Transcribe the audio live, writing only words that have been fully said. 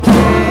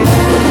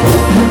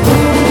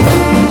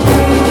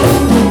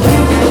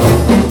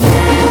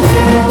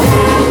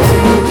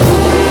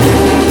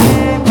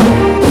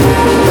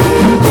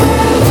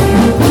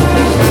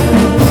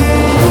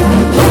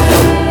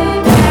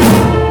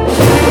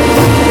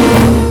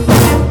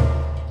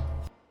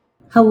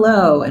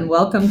Hello, and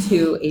welcome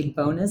to a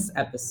bonus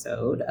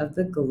episode of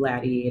the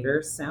Gladiator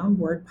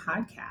Soundboard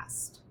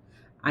Podcast.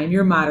 I'm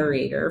your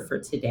moderator for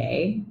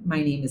today.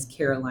 My name is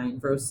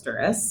Caroline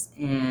Vroustouris,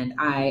 and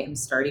I am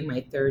starting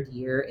my third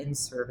year in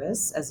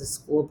service as a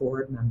school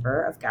board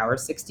member of Gower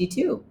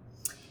 62.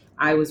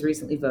 I was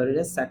recently voted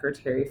as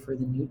secretary for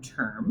the new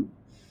term,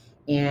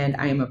 and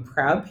I am a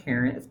proud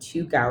parent of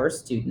two Gower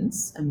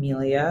students,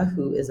 Amelia,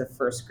 who is a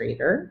first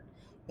grader,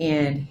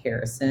 and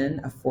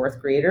Harrison, a fourth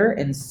grader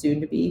and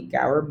soon to be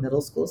Gower Middle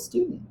School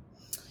student.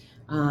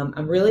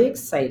 I'm really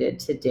excited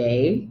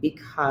today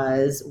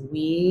because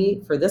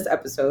we, for this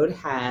episode,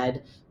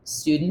 had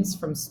students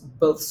from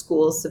both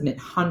schools submit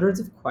hundreds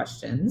of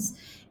questions,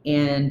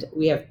 and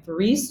we have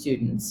three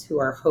students who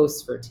are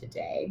hosts for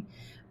today.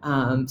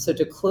 So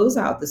to close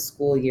out the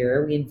school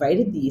year, we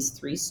invited these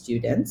three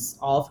students,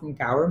 all from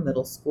Gower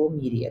Middle School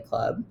Media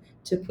Club,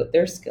 to put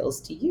their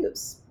skills to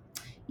use.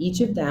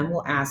 Each of them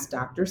will ask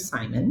Dr.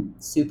 Simon,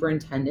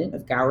 superintendent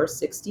of Gower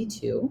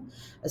 62,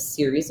 a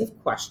series of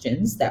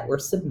questions that were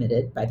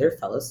submitted by their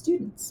fellow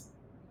students.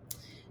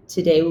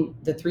 Today,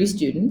 the three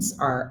students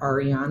are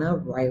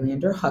Arianna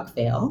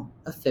Rylander-Huckvale,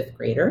 a fifth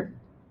grader,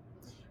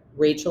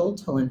 Rachel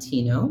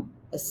Tolentino,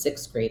 a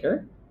sixth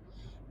grader,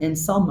 and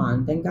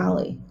Salmaan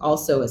Bengali,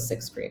 also a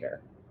sixth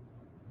grader.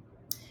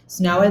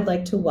 So now I'd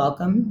like to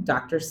welcome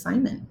Dr.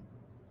 Simon.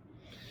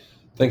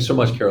 Thanks so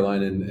much,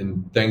 Caroline,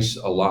 and thanks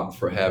a lot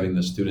for having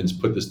the students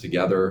put this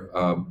together.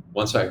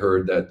 Once I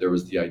heard that there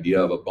was the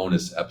idea of a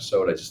bonus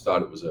episode, I just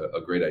thought it was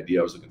a great idea.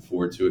 I was looking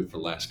forward to it for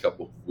the last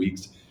couple of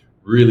weeks.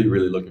 Really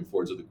looking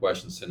forward to the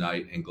questions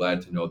tonight, and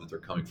glad to know that they're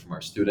coming from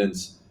our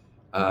students.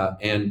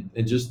 And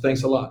just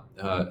thanks a lot.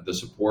 The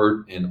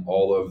support and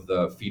all of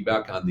the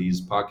feedback on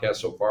these podcasts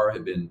so far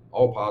have been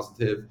all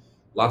positive,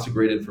 lots of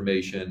great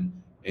information,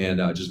 and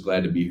just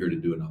glad to be here to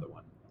do another one.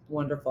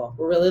 Wonderful.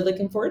 We're really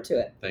looking forward to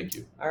it. Thank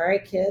you. All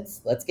right,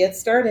 kids, let's get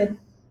started.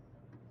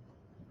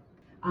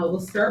 We'll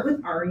start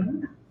with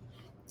Arianna.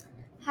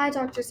 Hi,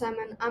 Dr.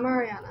 Simon. I'm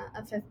Arianna,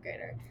 a fifth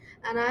grader,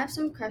 and I have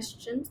some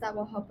questions that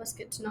will help us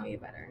get to know you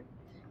better.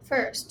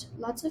 First,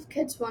 lots of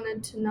kids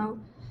wanted to know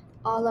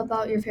all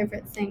about your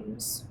favorite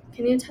things.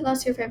 Can you tell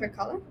us your favorite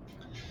color?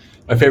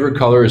 My favorite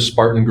color is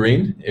Spartan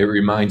green. It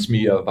reminds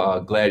me of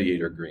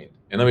gladiator green.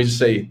 And let me just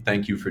say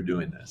thank you for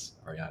doing this,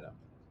 Ariana.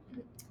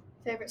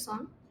 Favorite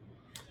song?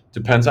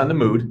 Depends on the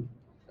mood.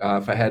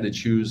 If I had to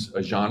choose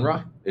a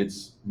genre,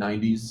 it's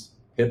 90s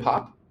hip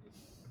hop.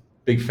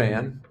 Big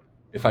fan.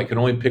 If I could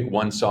only pick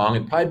one song,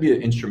 it'd probably be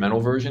an instrumental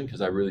version because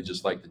I really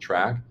just like the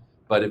track.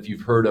 But if you've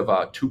heard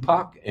of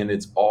Tupac and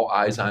it's All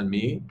Eyes on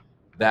Me,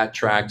 that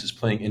track just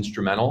playing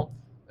instrumental,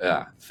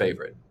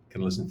 favorite.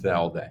 Can listen to that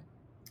all day.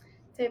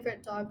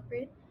 Favorite dog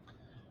breed?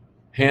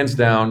 Hands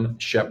down,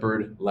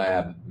 Shepherd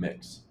Lab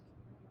mix.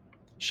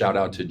 Shout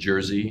out to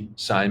Jersey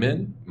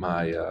Simon,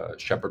 my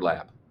Shepherd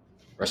Lab.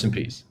 Rest in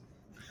peace.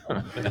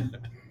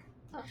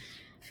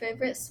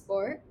 Favorite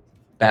sport?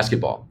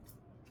 Basketball.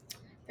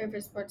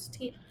 Favorite sports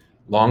team?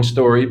 Long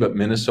story, but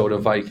Minnesota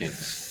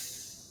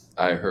Vikings.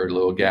 I heard a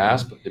little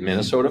gasp. The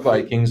Minnesota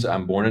Vikings.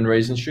 I'm born and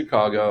raised in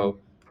Chicago,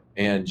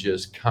 and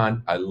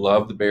I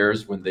love the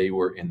Bears when they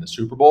were in the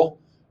Super Bowl.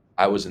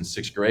 I was in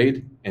sixth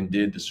grade and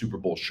did the Super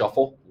Bowl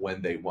shuffle when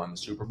they won the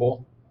Super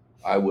Bowl.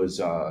 I was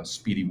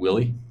Speedy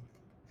Willie.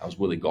 I was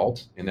Willie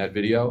Galt in that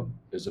video.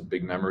 There's a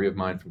big memory of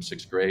mine from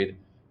sixth grade.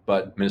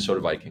 But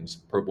Minnesota Vikings,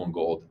 purple and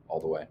gold all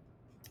the way.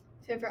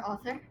 Favorite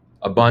author?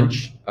 A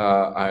bunch.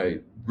 I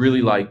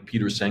really like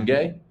Peter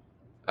Senge,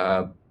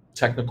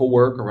 technical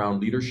work around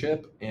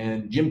leadership.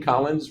 And Jim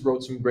Collins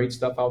wrote some great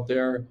stuff out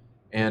there.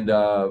 And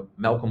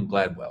Malcolm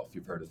Gladwell, if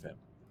you've heard of him.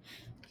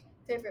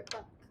 Favorite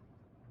book?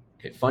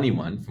 Okay, funny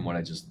one from what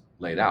I just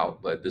laid out,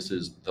 but this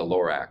is The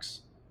Lorax.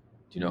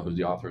 Do you know who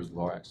the author is of The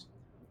Lorax?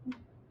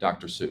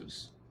 Dr.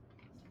 Seuss.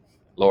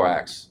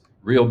 Lorax.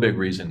 Real big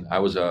reason. I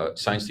was a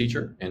science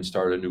teacher and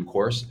started a new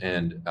course,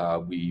 and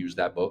we used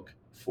that book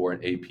for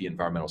an AP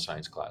environmental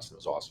science class. It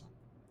was awesome.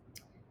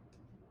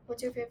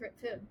 What's your favorite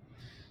food?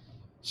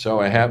 So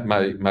I have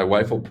my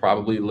wife will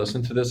probably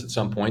listen to this at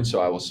some point,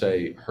 so I will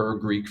say her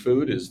Greek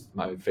food is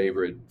my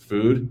favorite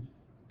food.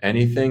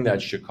 Anything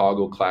that's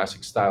Chicago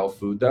classic style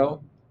food,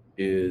 though,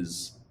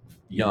 is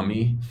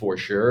yummy for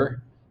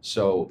sure.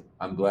 So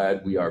I'm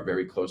glad we are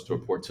very close to a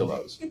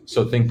Portillo's.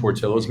 So think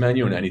Portillo's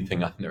menu, and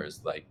anything on there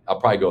is like, I'll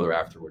probably go there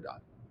after we're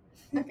done.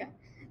 Okay.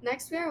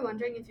 Next, we are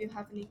wondering if you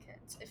have any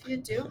kids. If you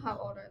do, how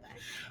old are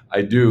they?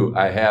 I do.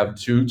 I have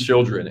two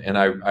children, and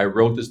I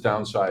wrote this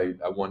down so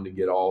I wanted to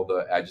get all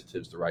the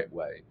adjectives the right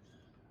way.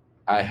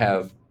 I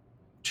have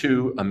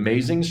two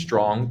amazing,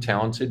 strong,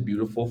 talented,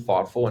 beautiful,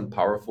 thoughtful, and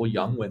powerful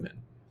young women.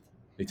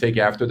 They take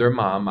after their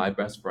mom, my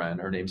best friend.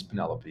 Her name's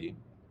Penelope.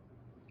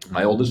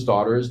 My oldest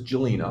daughter is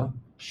Jelena.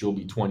 She'll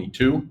be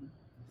 22.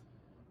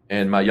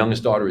 And my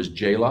youngest daughter is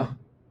Jayla.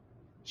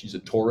 She's a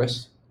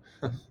Taurus.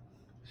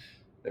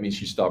 That means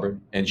she's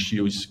stubborn. And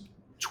she's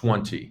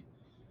 20.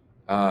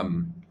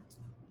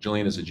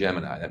 Jelena's a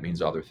Gemini. That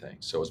means other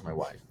things. So is my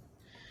wife.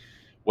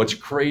 What's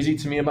crazy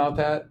to me about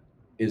that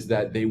is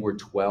that they were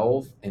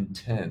 12 and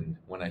 10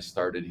 when I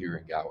started here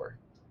in Gower.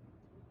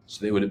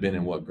 So they would have been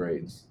in what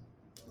grades?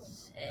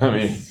 I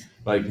mean,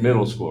 like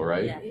middle school,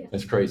 right? Yeah.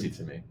 That's crazy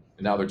to me.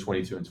 And now they're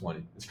 22 and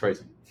 20. It's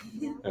crazy.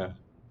 Yeah.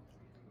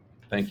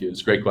 Thank you.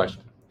 It's a great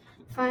question.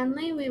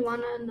 Finally, we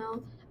want to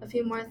know a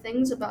few more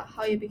things about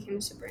how you became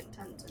a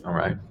superintendent. All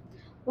right.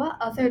 What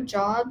other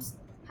jobs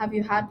have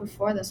you had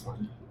before this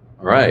one?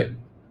 All right.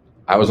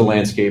 I was a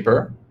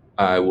landscaper.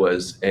 I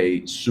was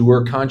a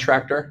sewer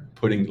contractor,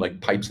 putting like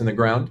pipes in the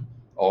ground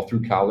all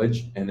through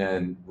college. And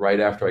then right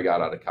after I got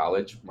out of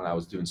college, when I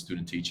was doing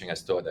student teaching, I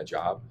still had that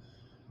job.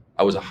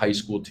 I was a high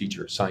school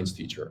teacher, science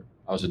teacher.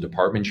 I was a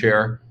department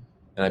chair,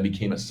 and I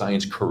became a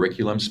science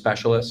curriculum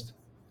specialist.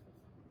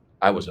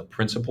 I was a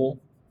principal,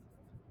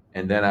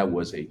 and then I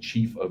was a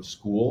chief of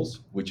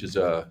schools, which is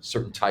a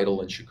certain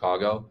title in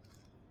Chicago.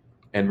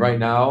 And right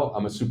now,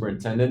 I'm a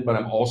superintendent, but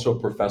I'm also a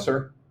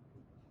professor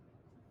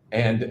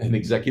and an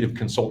executive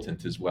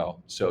consultant as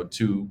well. So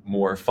two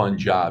more fun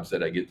jobs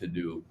that I get to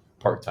do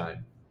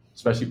part-time,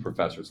 especially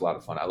professor. It's a lot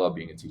of fun. I love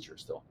being a teacher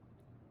still.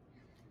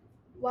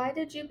 Why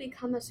did you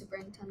become a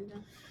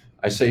superintendent?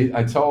 I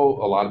tell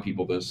a lot of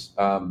people this.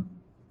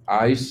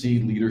 I see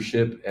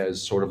leadership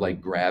as sort of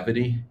like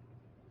gravity.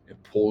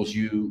 It pulls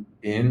you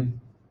in,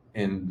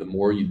 and the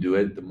more you do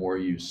it, the more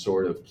you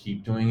sort of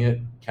keep doing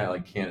it, kind of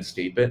like can't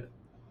escape it.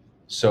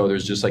 So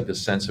there's just like the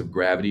sense of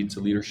gravity to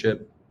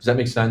leadership. Does that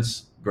make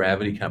sense?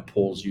 Gravity kind of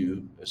pulls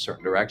you a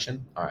certain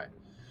direction. All right.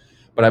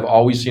 But I've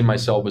always seen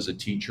myself as a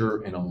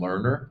teacher and a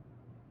learner.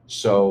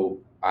 So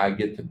I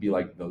get to be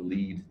like the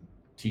lead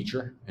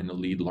teacher and the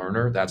lead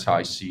learner. That's how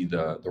I see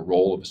the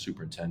role of a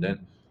superintendent.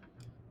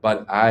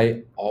 But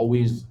I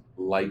always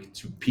like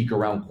to peek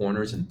around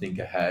corners and think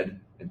ahead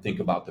and think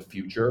about the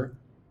future.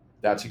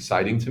 That's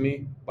exciting to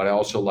me. But I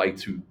also like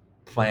to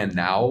plan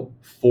now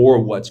for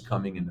what's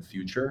coming in the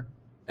future.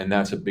 And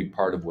that's a big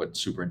part of what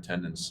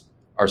superintendents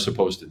are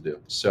supposed to do.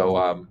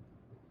 So,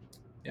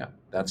 yeah,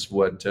 that's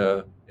what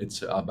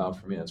it's about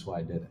for me. That's why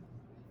I did it.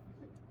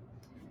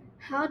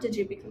 How did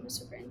you become a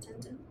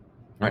superintendent?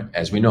 Right.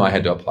 As we know, I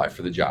had to apply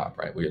for the job,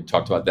 right? We had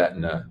talked about that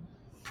in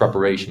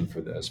preparation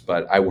for this.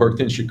 But I worked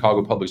in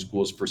Chicago Public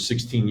Schools for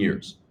 16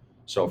 years.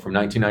 So from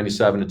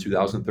 1997 to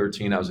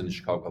 2013, I was in the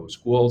Chicago Public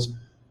Schools.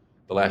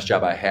 The last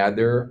job I had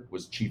there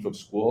was chief of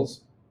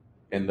schools.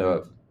 And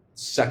the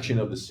section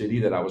of the city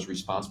that I was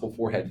responsible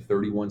for had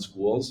 31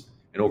 schools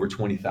and over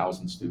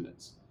 20,000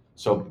 students.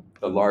 So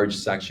a large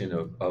section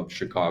of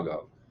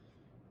Chicago.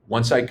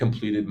 Once I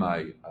completed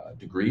my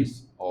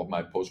degrees, all of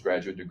my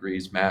postgraduate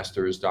degrees,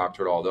 master's,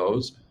 doctorate, all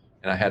those,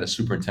 and I had a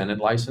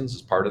superintendent license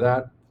as part of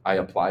that, I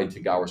applied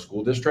to Gower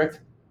School District.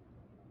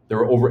 There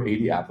were over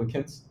 80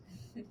 applicants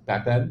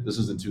back then. This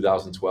was in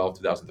 2012,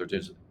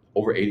 2013,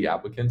 over 80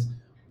 applicants.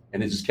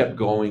 And it just kept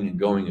going and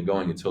going and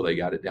going until they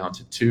got it down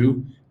to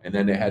two. And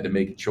then they had to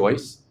make a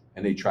choice,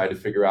 and they tried to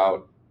figure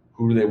out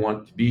who do they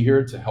want to be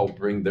here to help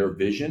bring their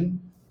vision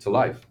to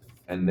life.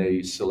 And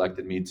they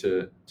selected me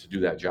to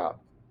do that job.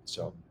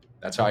 So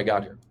that's how I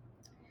got here.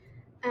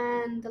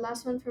 And the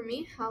last one for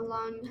me, how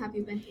long have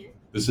you been here?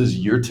 This is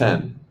year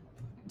 10,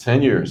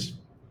 10 years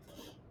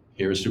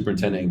here as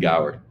superintendent in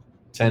Gower.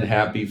 10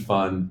 happy,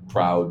 fun,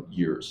 proud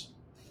years.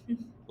 A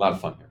lot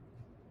of fun here.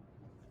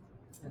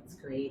 That's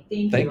great.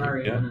 Thank Thank you,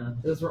 you. Yeah.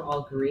 Arianna. Those were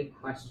all great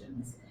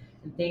questions.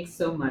 And thanks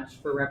so much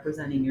for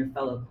representing your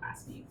fellow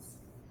classmates.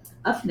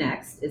 Up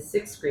next is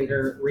sixth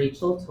grader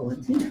Rachel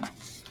Tolentino.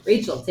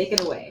 Rachel, take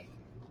it away.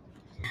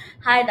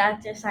 Hi,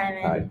 Dr.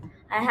 Simon. Hi.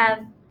 I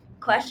have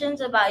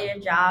questions about your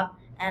job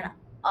and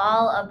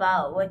all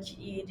about what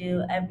you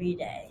do every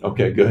day.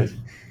 Okay, good.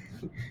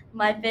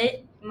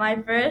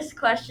 My first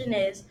question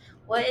is,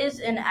 what is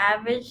an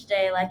average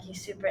day like a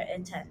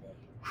superintendent?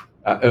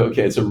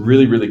 Okay, it's a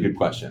really, really good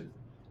question.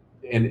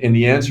 And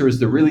the answer is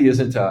there really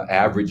isn't an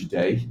average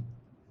day.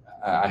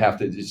 I have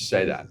to just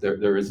say that.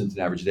 There isn't an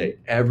average day.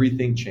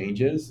 Everything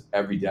changes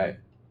every day.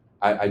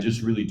 I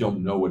just really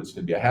don't know what it's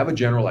going to be. I have a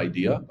general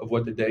idea of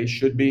what the day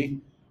should be,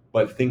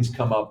 but things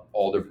come up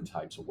all different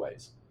types of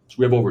ways. So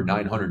we have over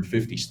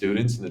 950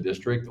 students in the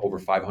district, over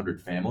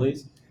 500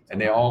 families, and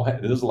they all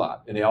have, there's a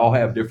lot, and they all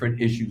have different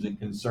issues and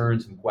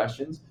concerns and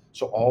questions.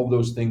 So all of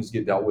those things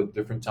get dealt with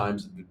different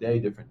times of the day,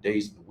 different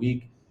days of the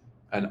week,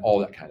 and all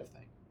that kind of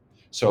thing.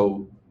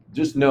 So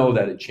just know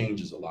that it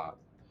changes a lot.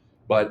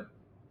 But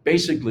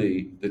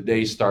basically, the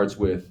day starts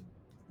with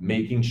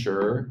making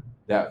sure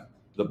that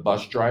the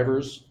bus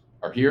drivers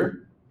are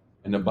here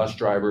and the bus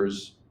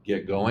drivers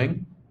get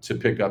going to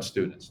pick up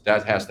students.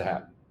 That has to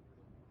happen.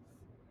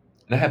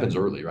 And that happens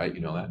early, right?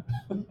 You know that.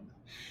 And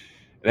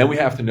then we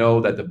have to know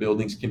that the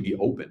buildings can be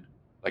open.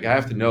 Like I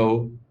have to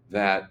know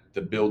that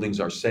the buildings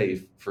are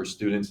safe for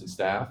students and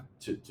staff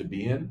to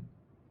be in.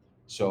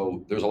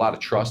 So there's a lot of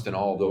trust in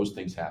all of those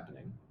things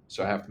happening.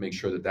 So I have to make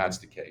sure that that's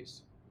the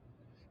case.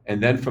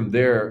 And then from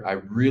there, I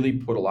really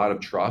put a lot of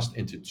trust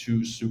into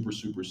two super,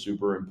 super,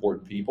 super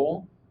important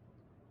people,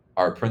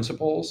 our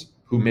principals,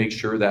 who make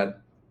sure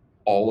that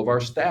all of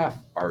our staff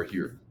are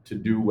here to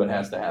do what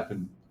has to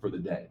happen for the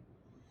day.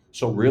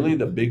 So really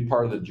the big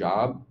part of the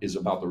job is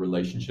about the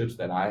relationships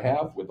that I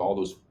have with all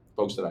those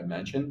folks that I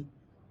mentioned,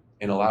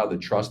 and a lot of the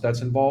trust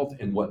that's involved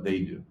in what they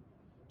do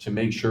to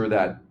make sure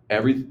that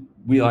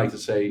we like to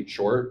say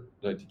short,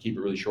 like to keep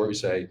it really short, we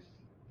say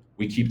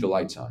we keep the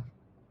lights on.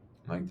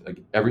 Like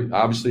every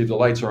obviously if the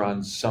lights are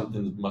on,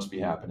 something must be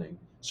happening.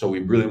 So we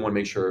really want to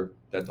make sure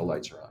that the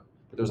lights are on.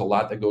 But there's a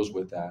lot that goes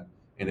with that,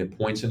 and it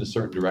points in a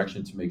certain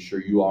direction to make sure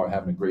you all are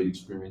having a great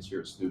experience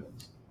here as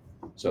students.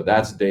 So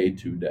that's day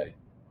to day.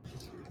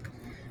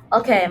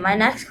 Okay, my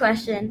next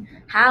question: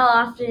 how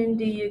often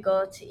do you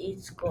go to each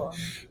school?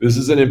 This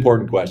is an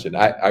important question.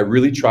 I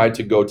really try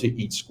to go to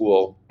each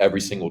school every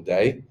single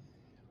day.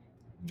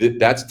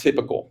 That's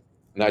typical.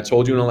 And I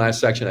told you in the last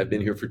section, I've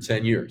been here for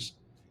 10 years.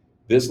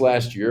 This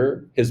last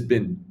year has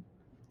been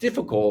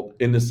difficult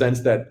in the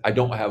sense that I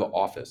don't have an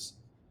office.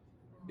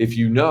 If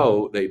you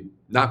know, they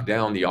knocked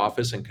down the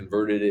office and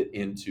converted it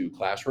into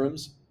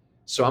classrooms.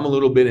 So I'm a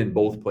little bit in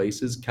both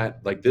places, kind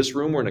of like this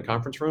room, we're in a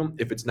conference room.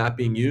 If it's not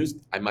being used,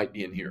 I might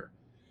be in here.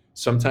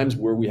 Sometimes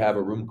where we have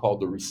a room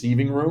called the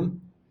receiving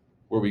room,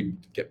 where we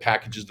get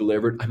packages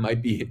delivered, I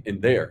might be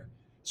in there.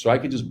 So I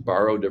could just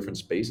borrow different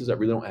spaces. I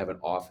really don't have an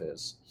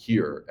office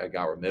here at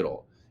Gower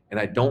Middle. And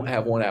I don't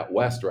have one at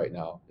West right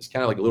now. It's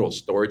kind of like a little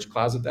storage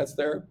closet that's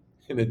there.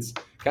 And it's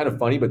kind of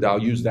funny, but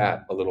I'll use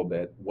that a little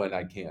bit when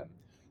I can.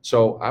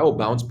 So I will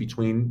bounce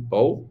between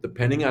both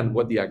depending on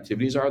what the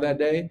activities are that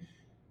day.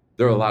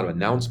 There are a lot of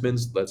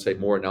announcements, let's say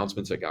more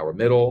announcements at Gower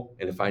Middle.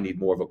 And if I need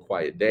more of a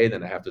quiet day,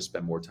 then I have to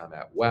spend more time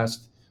at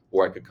West,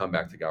 or I could come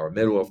back to Gower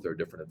Middle if there are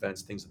different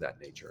events, things of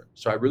that nature.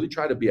 So I really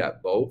try to be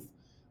at both.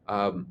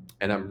 And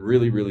I'm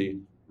really, really,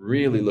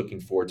 really looking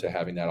forward to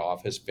having that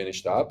office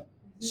finished up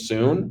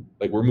soon.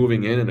 Like we're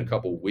moving in a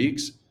couple of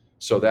weeks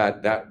so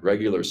that that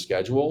regular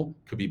schedule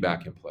could be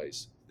back in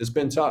place. It's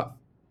been tough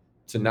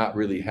to not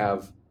really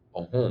have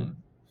a home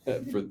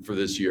for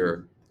this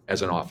year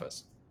as an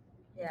office.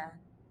 Yeah.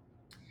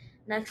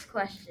 Next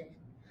question: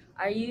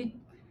 are you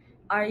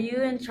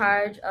in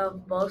charge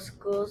of both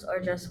schools or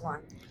just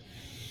one?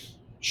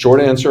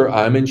 Short answer,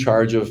 I'm in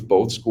charge of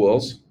both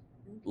schools.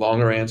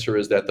 Longer answer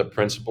is that the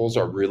principals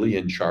are really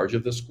in charge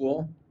of the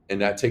school, and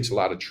that takes a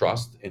lot of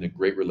trust and a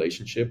great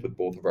relationship with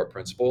both of our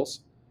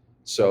principals.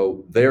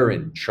 So they're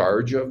in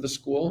charge of the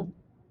school,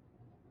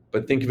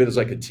 but think of it as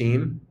like a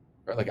team,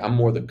 right? Like I'm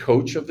more the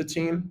coach of the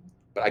team,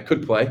 but I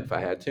could play if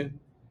I had to.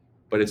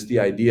 But it's the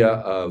idea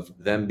of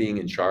them being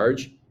in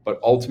charge, but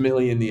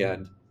ultimately in the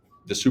end,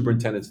 the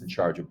superintendent's in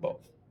charge of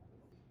both.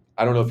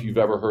 I don't know if you've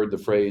ever heard the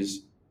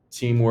phrase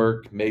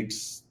teamwork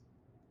makes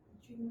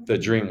the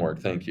dream work.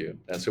 Thank you.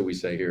 That's what we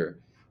say here.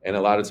 And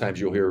a lot of times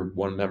you'll hear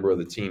one member of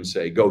the team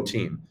say, go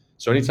team.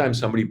 So anytime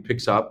somebody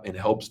picks up and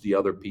helps the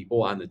other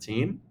people on the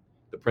team,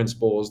 the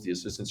principals, the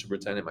assistant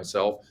superintendent,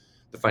 myself,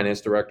 the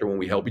finance director, when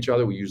we help each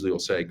other, we usually will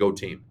say, go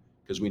team,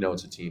 because we know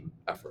it's a team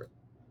effort.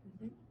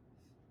 Mhm.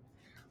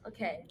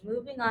 Okay,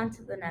 moving on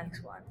to the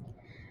next one.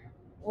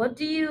 What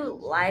do you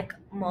like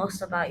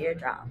most about your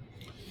job?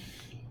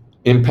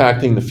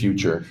 Impacting the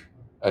future.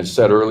 I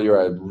said earlier,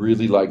 I'd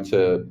really like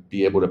to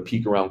be able to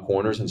peek around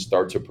corners and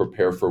start to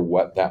prepare for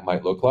what that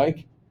might look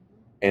like.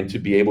 And to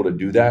be able to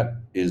do that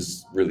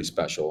is really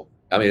special.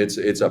 I mean,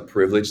 it's a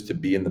privilege to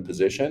be in the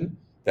position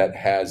that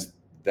has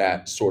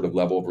that sort of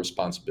level of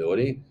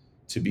responsibility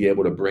to be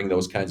able to bring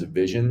those kinds of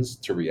visions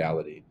to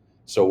reality.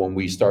 So when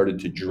we started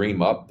to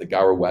dream up the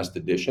Gower West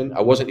edition,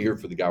 I wasn't here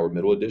for the Gower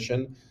Middle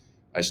edition.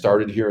 I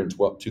started here in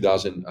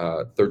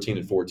 2013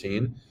 and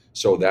 14.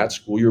 So that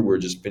school year, we were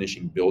just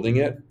finishing building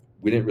it.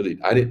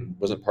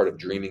 Wasn't part of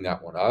dreaming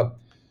that one up.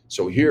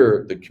 So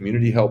here, the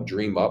community helped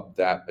dream up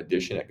that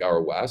addition at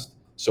Gower West.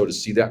 So to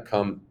see that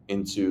come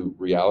into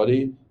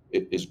reality,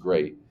 it is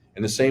great.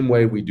 In the same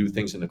way we do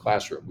things in the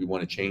classroom, we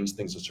want to change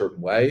things a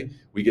certain way.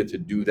 We get to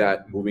do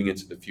that moving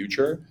into the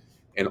future.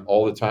 And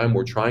all the time,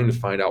 we're trying to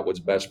find out what's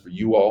best for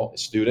you all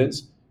as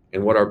students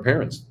and what our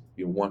parents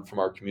want from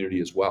our community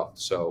as well.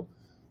 So,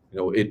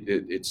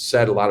 it's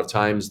said a lot of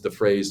times the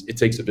phrase, it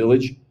takes a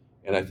village.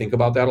 And I think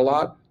about that a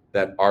lot,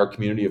 that our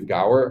community of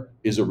Gower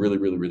is a really,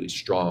 really, really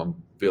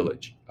strong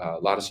village. A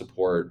lot of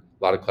support,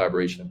 a lot of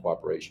collaboration and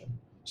cooperation.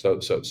 So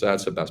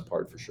that's the best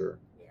part for sure.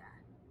 Yeah.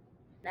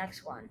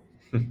 Next one.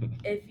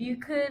 If you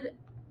could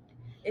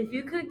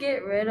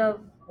get rid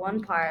of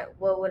one part,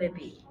 what would it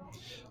be?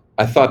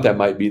 I thought that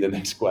might be the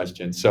next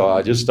question. So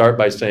I'll just start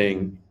by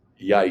saying,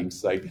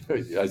 yikes. Like,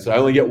 so I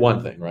only get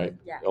one thing, right?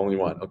 Yeah. Only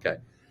one. Okay.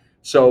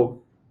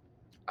 So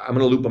I'm going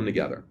to loop them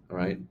together. All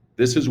right.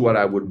 This is what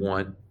I would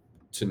want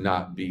to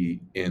not be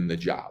in the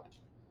job: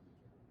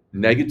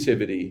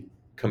 negativity,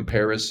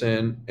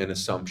 comparison, and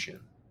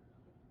assumption.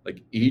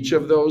 Like each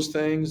of those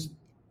things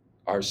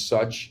are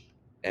such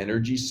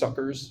energy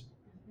suckers.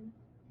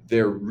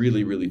 They're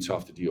really, really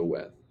tough to deal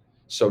with.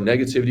 So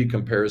negativity,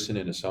 comparison,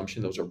 and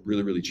assumption, those are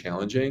really, really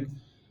challenging.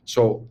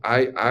 So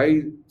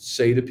I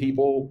say to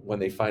people when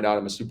they find out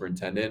I'm a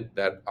superintendent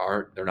that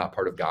they're not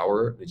part of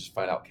Gower, they just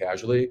find out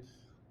casually.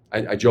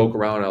 I joke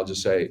around and I'll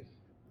just say,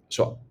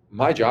 so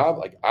my job,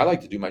 like I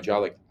like to do my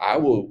job, like I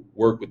will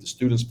work with the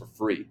students for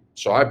free.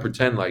 So I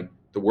pretend like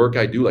The work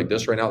I do like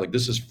this right now, like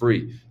this is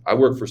free. I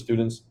work for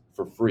students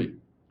for free.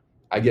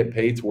 I get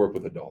paid to work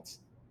with adults.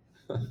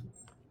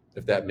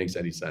 If that makes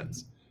any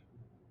sense.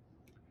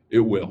 It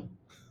will.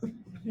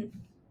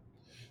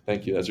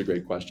 Thank you. That's a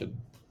great question.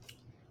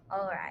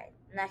 All right,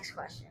 next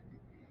question.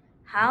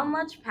 How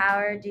much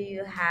power do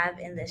you have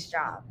in this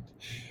job?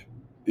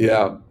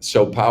 Yeah.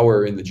 So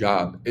power in the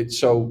job.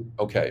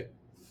 Okay.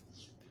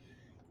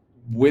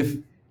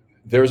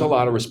 There's a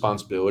lot of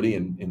responsibility,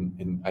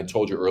 and I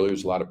told you earlier,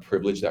 there's a lot of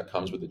privilege that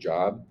comes with the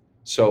job.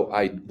 So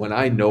when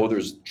I know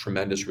there's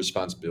tremendous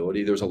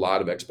responsibility, there's a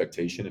lot of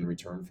expectation in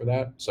return for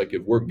that. It's like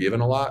if we're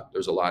given a lot,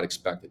 there's a lot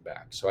expected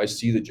back. So I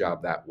see the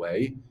job that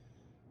way,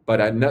 but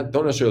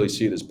don't necessarily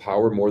see it as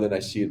power more than I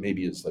see it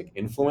maybe as like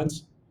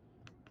influence.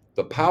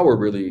 The power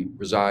really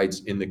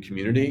resides in the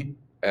community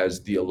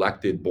as the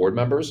elected board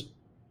members.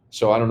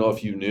 So I don't know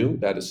if you knew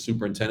that a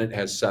superintendent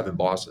has 7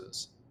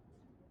 bosses.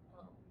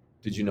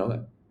 Did you know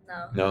that?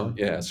 No. No?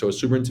 Yeah. So a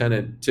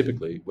superintendent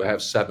typically will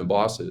have 7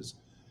 bosses.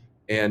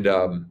 And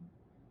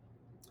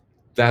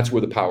that's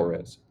where the power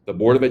is. The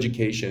Board of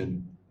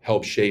Education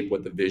helps shape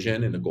what the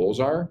vision and the goals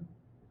are,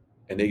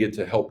 and they get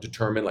to help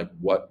determine like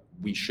what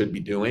we should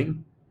be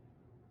doing.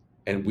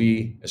 And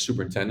we, as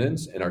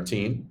superintendents and our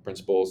team,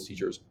 principals,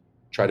 teachers,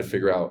 try to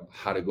figure out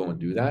how to go and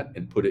do that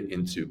and put it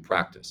into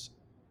practice.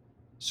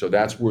 So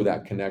that's where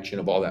that connection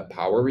of all that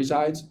power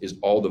resides, is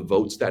all the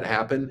votes that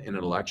happen in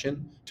an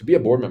election. To be a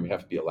board member, you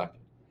have to be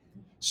elected.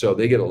 So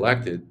they get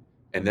elected,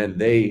 and then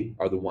they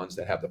are the ones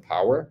that have the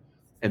power,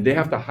 and they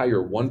have to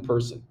hire one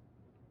person.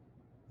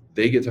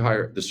 They get to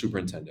hire the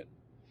superintendent.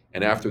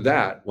 And after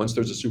that, once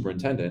there's a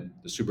superintendent,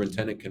 the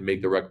superintendent can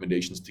make the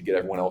recommendations to get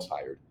everyone else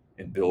hired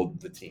and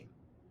build the team.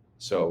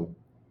 So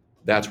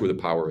that's where the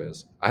power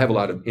is. I have a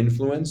lot of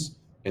influence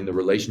in the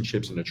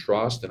relationships and the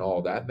trust, and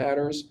all that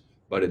matters,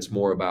 but it's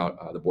more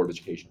about the Board of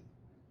Education.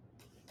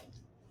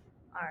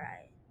 All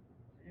right,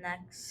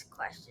 next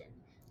question.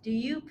 Do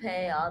you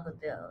pay all the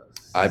bills?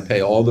 I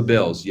pay all the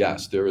bills,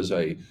 yes. There is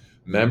a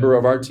member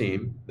of our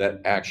team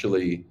that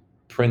actually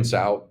prints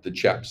out the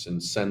checks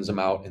and sends them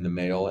out in the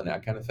mail and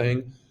that kind of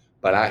thing,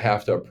 but I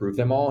have to approve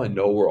them all and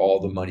know where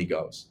all the money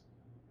goes.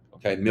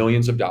 Okay,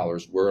 millions of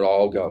dollars, where it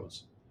all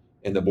goes.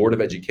 And the Board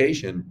of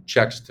Education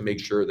checks to make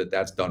sure that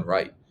that's done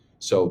right.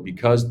 So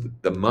because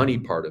the money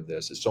part of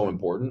this is so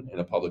important in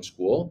a public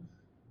school,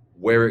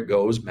 where it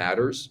goes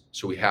matters.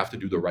 So we have to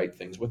do the right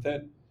things with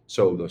it.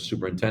 So the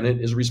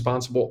superintendent is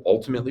responsible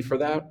ultimately for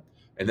that.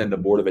 And then the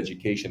Board of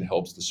Education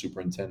helps the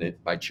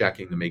superintendent by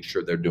checking to make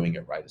sure they're doing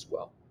it right as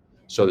well.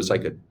 So there's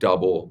like a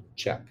double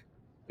check,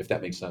 if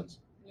that makes sense.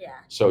 Yeah.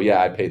 So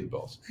yeah, I pay the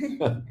bills.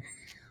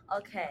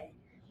 Okay.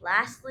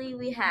 Lastly,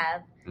 we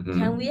have, Mhm.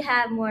 can we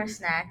have more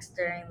snacks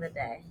during the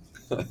day?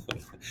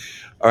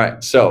 All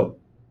right. So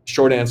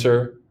short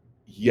answer,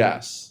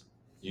 yes,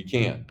 you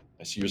can.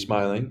 I see you're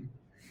smiling.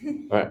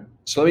 All right.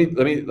 So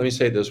let me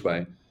say it this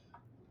way.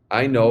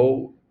 I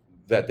know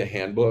that the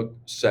handbook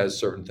says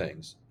certain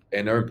things,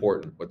 and they're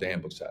important what the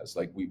handbook says.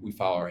 Like we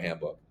follow our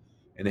handbook.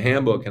 And the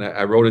handbook, and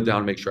I wrote it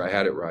down to make sure I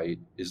had it right,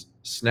 is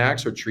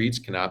snacks or treats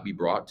cannot be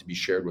brought to be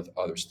shared with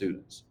other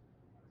students.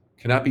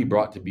 Cannot be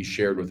brought to be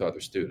shared with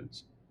other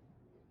students.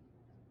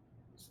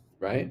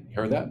 Right? You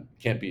heard that?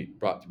 Can't be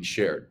brought to be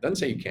shared. Doesn't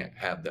say you can't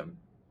have them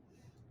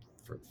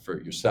for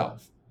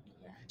yourself.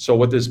 Yeah. So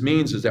what this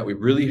means is that we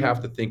really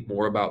have to think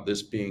more about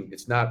this being,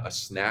 it's not a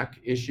snack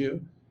issue.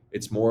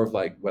 It's more of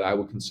like what I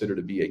would consider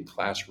to be a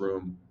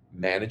classroom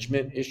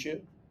management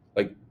issue.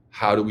 Like,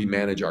 how do we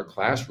manage our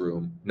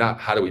classroom, not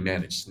how do we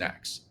manage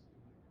snacks?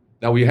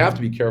 Now, we have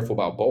to be careful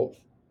about both.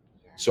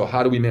 Yeah. So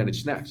how do we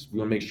manage snacks? We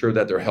want to make sure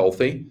that they're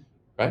healthy,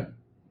 right?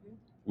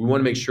 We want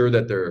to make sure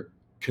that they're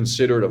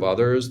considerate of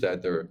others,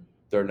 that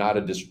they're not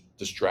a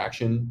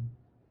distraction.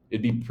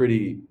 It'd be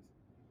pretty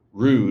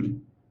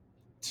rude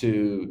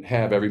to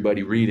have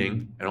everybody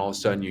reading and all of a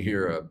sudden you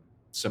hear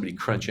somebody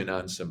crunching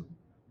on some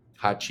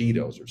hot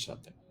Cheetos or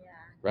something, Yeah.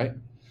 right?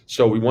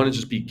 So we want to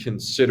just be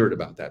considerate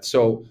about that.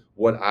 So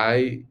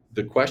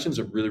the question's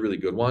a really, really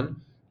good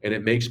one, and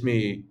it makes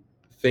me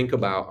think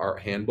about our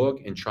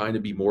handbook and trying to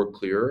be more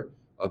clear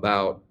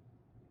about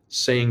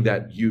saying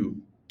that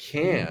you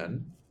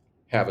can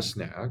have a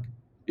snack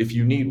if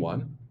you need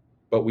one,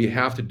 but we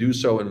have to do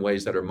so in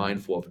ways that are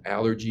mindful of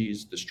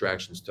allergies,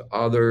 distractions to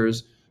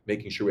others,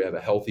 making sure we have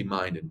a healthy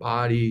mind and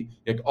body,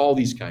 like all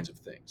these kinds of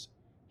things.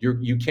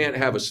 You can't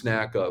have a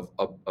snack of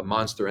a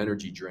Monster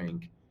Energy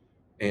drink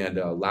and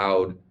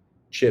loud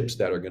chips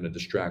that are going to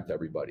distract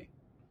everybody.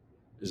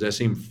 Does that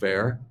seem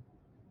fair?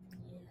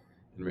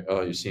 Yeah.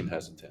 Oh, you seem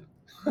hesitant.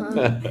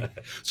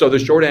 So the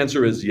short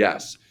answer is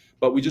yes,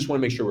 but we just want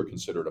to make sure we're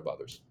considerate of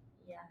others.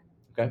 Yeah.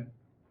 Okay?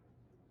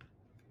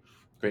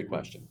 Great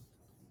question.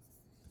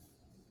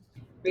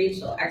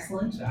 Rachel,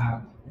 excellent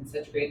job, and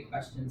such great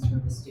questions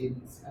from the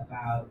students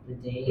about the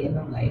day in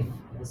the life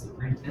of a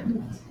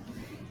superintendent.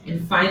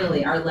 And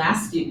finally, our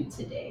last student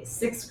today,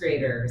 6th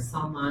grader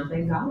Salmaan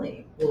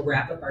Bengali, will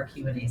wrap up our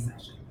Q&A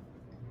session.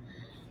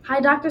 Hi,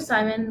 Dr.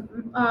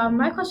 Simon.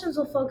 My questions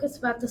will focus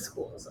about the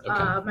schools.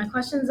 Okay. My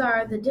questions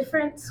are the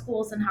different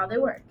schools and how they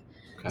work.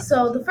 Okay.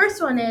 So the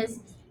first one is,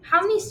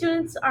 how many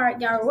students are at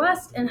Gower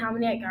West and how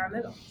many at Gower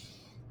Middle?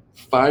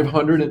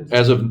 500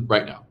 as of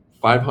right now.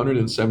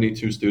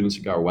 572 students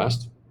at Gower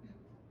West.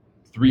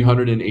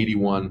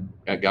 381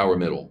 at Gower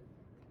Middle.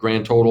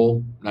 Grand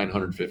total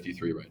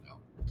 953 right now.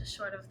 Just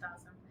short of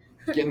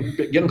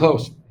 1,000. Getting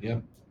close.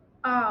 Yeah.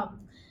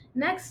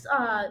 Next,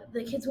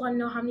 the kids want to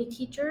know how many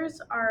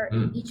teachers are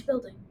in each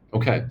building.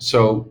 Okay,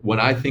 so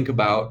when I think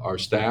about our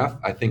staff,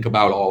 I think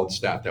about all the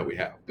staff that we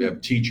have. We have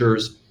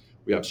teachers,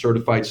 we have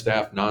certified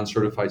staff,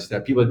 non-certified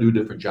staff, people that do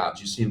different jobs.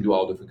 You see them do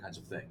all different kinds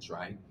of things,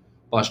 right?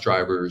 Bus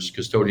drivers,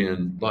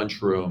 custodian,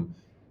 lunchroom,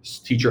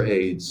 teacher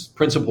aides,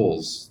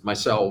 principals,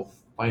 myself,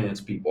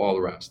 finance people, all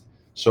the rest.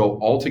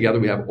 So altogether,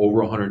 we have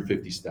over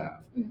 150 staff.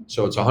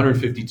 So it's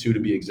 152 to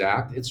be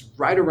exact. It's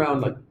right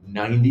around like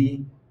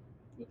 90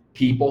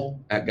 people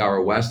at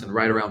Gower West and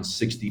right around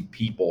 60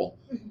 people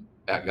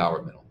at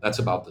Gower Middle. That's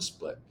about the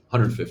split,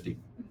 150.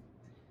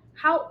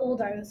 How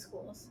old are the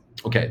schools?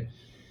 Okay,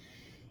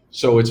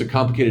 so it's a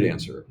complicated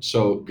answer.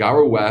 So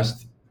Gower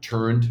West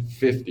turned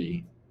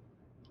 50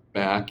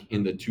 back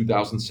in the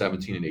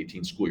 2017 and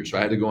 18 school year. So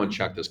I had to go and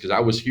check this because I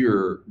was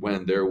here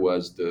when there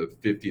was the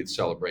 50th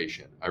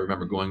celebration. I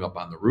remember going up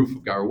on the roof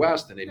of Gower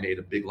West and they made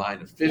a big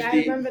line of 50. Yeah,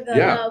 I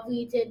remember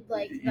we did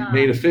like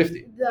made a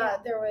 50.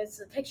 There was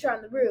a picture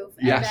on the roof,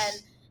 and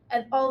Yes.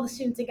 and all the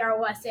students at Gower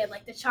West, they had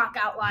like the chalk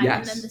outline, Yes.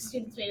 and then the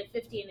students made it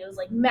 50, and it was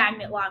like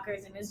magnet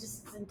lockers, and it was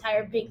just this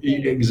entire big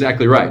thing.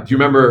 Exactly right. Do you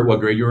remember what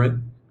grade you were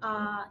in?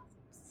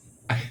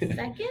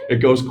 Second? It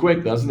goes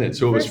quick, doesn't it?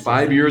 So it was First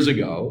 5 years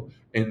ago,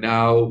 and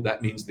now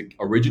that means the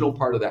original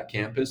part of that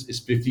campus is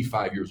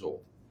 55 years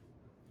old.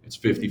 It's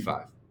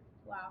 55.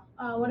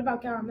 Wow. What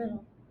about Gower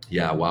Middle?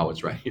 Yeah, wow,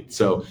 it's right.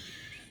 So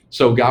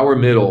Gower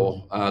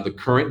Middle, the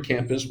current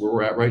campus where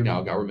we're at right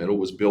now, Gower Middle,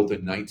 was built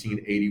in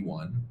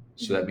 1981.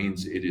 So that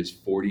means it is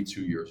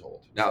 42 years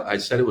old. Now, I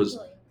said it was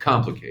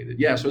complicated.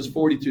 Yeah, so it's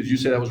 42. Did you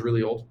say that was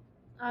really old?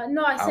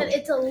 No, I said Ouch.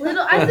 it's a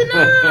little. I said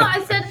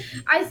no.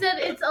 I said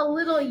it's a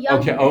little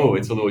younger. Okay. Oh,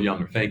 it's a little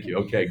younger. Thank you.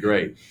 Okay,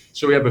 great.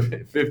 So we have a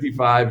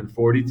 55 and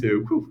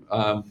 42. Whew.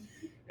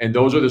 And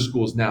those are the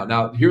schools now.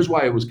 Now, here's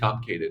why it was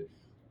complicated.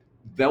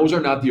 Those are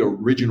not the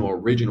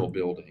original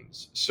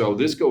buildings. So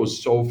this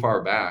goes so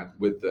far back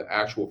with the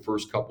actual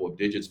first couple of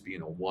digits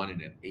being a 1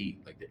 and an 8,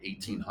 like the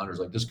 1800s.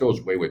 Like this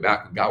goes way, way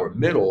back. And Gower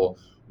Middle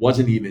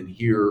wasn't even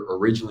here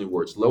originally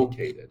where it's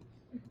located.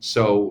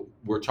 So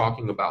we're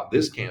talking about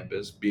this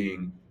campus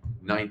being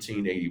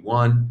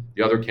 1981.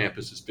 The other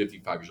campus is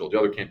 55 years old. The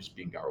other campus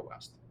being Gower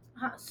West.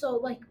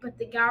 But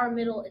the Gower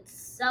Middle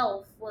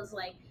itself was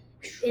like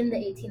in the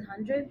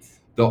 1800s.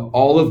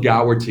 All of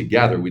Gower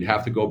together, we'd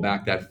have to go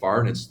back that far,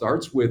 and it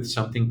starts with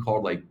something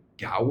called like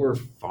Gower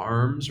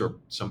Farms or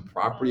some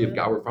property of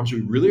Gower Farms. So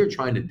we really are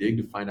trying to dig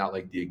to find out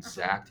like the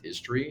exact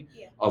history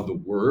of the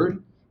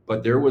word.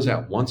 But there was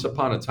at once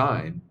upon a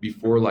time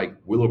before like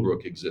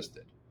Willowbrook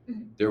existed,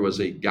 there was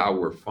a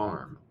Gower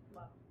farm.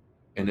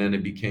 And then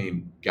it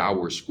became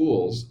Gower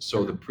schools.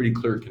 So the pretty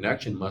clear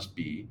connection must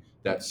be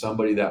that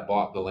somebody that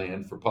bought the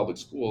land for public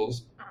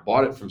schools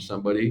bought it from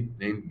somebody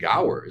named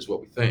Gower, is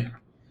what we think.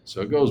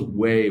 So it goes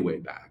way, way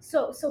back.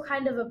 So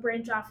kind of a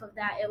branch off of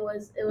that. It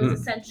was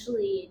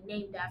essentially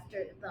named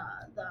after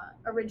the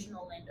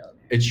original landowner.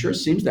 It sure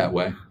seems that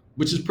way,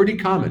 which is pretty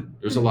common.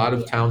 There's a lot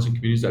of towns and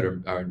communities that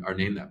are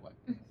named that way.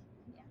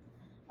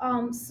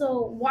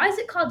 So why is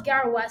it called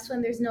Gower West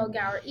when there's no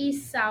Gower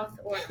East, South,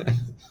 or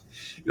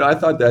North? I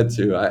thought that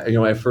too.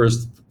 I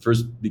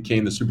first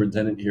became the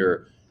superintendent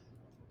here.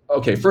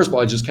 Okay, first of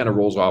all, it just kind of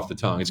rolls off the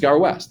tongue. It's Gower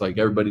West. Like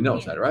everybody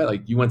knows that, right?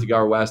 Like you went to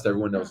Gower West,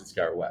 everyone knows it's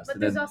Gower West. But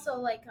And there's then, also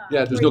like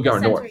there's no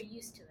Gower North.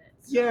 Used to it.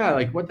 So. Yeah,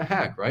 like what the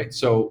heck, right?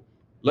 So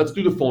let's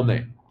do the full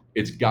name.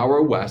 It's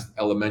Gower West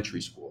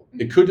Elementary School.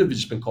 It could have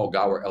just been called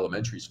Gower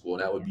Elementary School,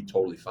 and that would be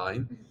totally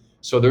fine.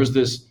 So there's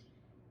this.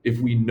 If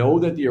we know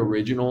that the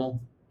original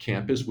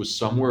campus was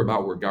somewhere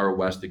about where Gower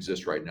West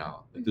exists right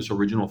now, like this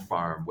original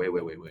farm way,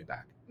 way, way, way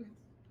back.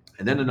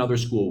 And then another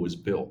school was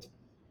built.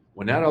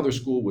 When that other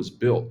school was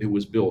built, it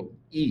was built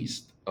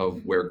east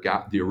of where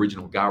the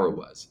original Gower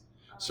was.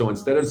 So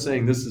instead of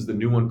saying this is the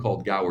new one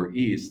called Gower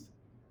East,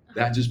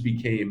 that just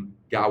became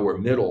Gower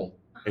Middle.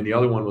 And the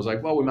other one was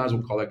like, well, we might as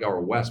well call that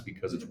Gower West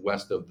because it's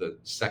west of the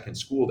second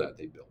school that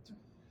they built.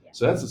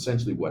 So that's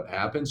essentially what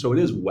happened. So it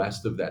is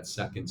west of that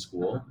second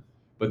school.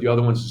 But the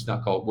other one's just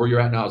not called, where you're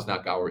at now is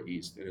not Gower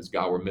East, and it's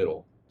Gower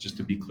Middle, just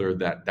to be clear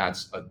that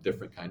that's a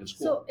different kind of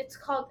school. So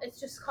it's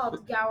just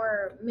called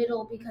Gower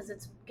Middle because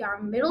it's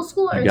Gower Middle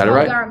School, or You it's got it called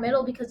right. Gower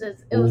Middle because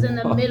it was in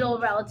the middle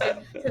relative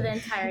to the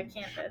entire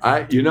campus?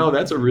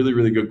 That's a really,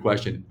 really good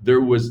question.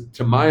 There was,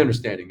 to my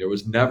understanding, there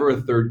was never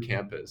a third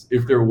campus.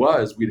 If there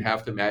was, we'd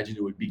have to imagine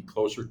it would be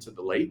closer to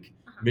the lake,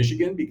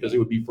 Michigan, because it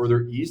would be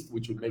further east,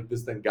 which would make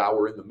this thing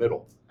Gower in the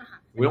middle.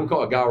 We don't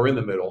call it Gower in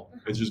the middle.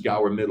 It's just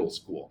Gower Middle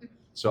School.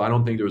 So I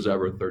don't think there was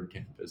ever a third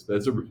campus.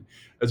 That's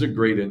a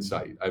great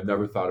insight. I've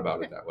never thought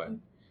about it that way.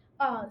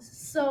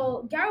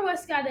 So Gower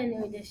West got a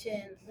new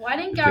addition. Why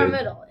didn't Gower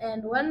Middle?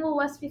 And when will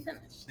West be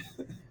finished?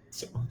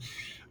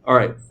 All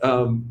right.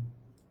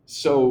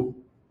 So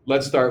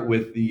let's start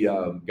with the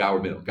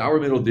Gower Middle. Gower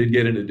Middle did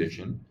get an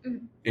addition,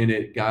 Mhm. and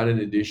it got an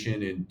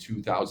addition in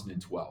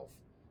 2012.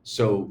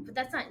 So But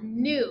that's not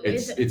new,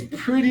 it's is it?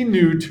 pretty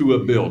new to a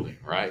building,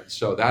 right?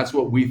 So that's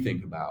what we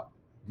think about.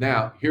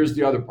 Now, here's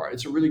the other part.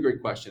 It's a really great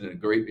question and a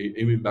great,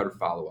 even better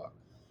follow up.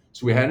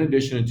 So we had an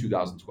addition in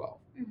 2012,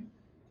 Mhm.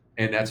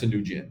 and that's a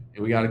new gym,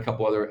 and we got a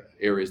couple other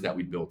areas that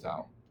we built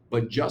out.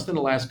 But just in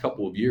the last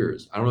couple of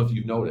years, I don't know if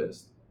you've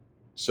noticed.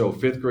 So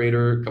fifth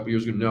grader, a couple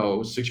years ago,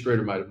 no. Sixth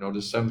grader might have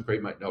noticed. Seventh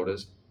grade might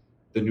notice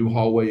the new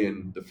hallway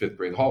in the fifth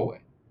grade hallway.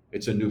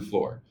 It's a new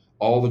floor.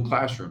 All the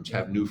classrooms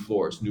have new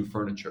floors, new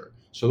furniture.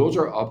 So those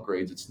are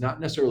upgrades. It's not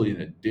necessarily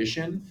an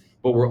addition,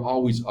 but we're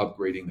always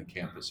upgrading the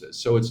campuses.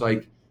 So it's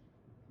like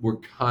we're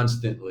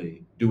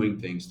constantly doing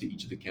things to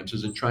each of the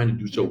campuses and trying to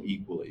do so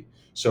equally.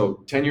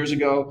 So 10 years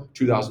ago,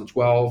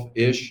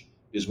 2012-ish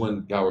is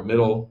when Gower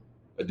Middle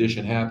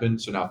addition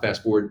happened. So now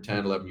fast forward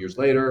 10, 11 years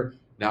later,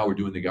 now we're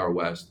doing the Gower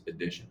West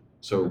addition.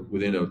 So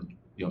within a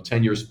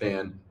 10-year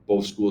span,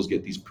 both schools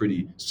get these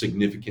pretty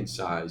significant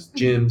sized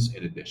gyms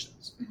and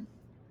additions.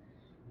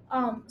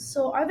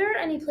 So are there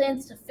any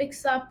plans to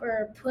fix up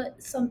or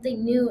put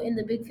something new in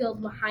the big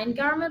field behind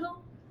Gower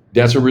Middle?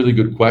 That's a really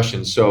good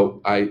question.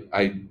 So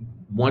I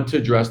want to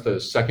address the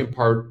second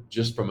part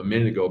just from a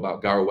minute ago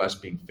about Gower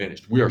West being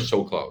finished. We are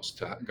so close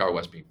to Gower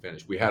West being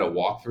finished. We had a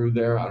walkthrough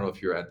there. I don't know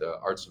if you're at the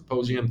art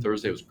symposium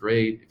Thursday. It was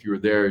great. If you were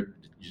there,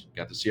 you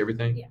got to see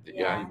everything.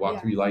 Yeah. You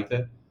walked through. You liked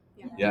it.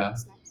 Yeah.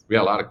 That's nice. We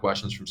had a lot of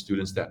questions from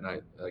students that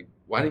night, like,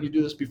 why didn't you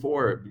do this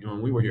before?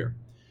 When we were here.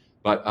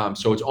 But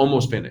so it's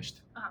almost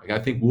finished. Like, I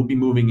think we'll be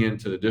moving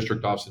into the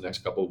district office the next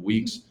couple of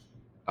weeks.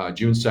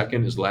 June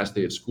 2nd is the last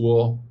day of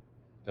school.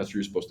 That's where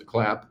you're supposed to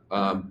clap.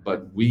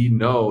 But we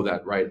know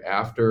that right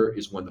after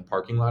is when the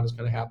parking lot is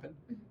going to happen.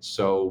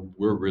 So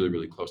we're really,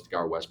 really close to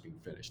Gower West being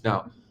finished.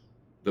 Now,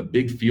 the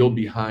big field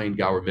behind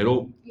Gower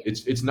Middle,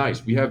 it's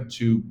nice. We have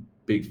two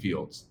big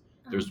fields.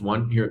 There's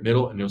one here at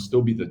Middle, and there'll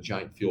still be the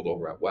giant field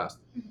over at West.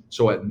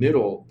 So at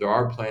Middle, there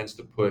are plans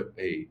to put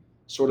a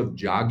sort of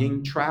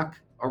jogging track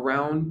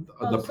around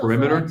the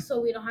perimeter. So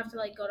we don't have to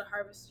go to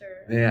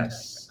Harvester.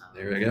 Yes,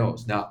 there it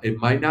goes. Now, it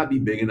might not be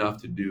big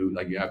enough to do,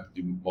 you have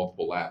to do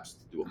multiple laps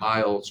to do a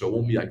mile, so it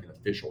won't be like an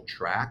official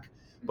track,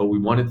 but we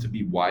want it to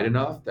be wide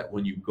enough that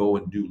when you go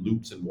and do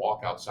loops and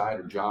walk outside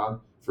or jog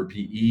for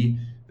PE,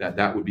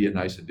 that would be a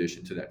nice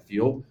addition to that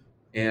field.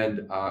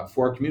 And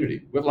for our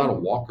community, we have a lot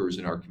of walkers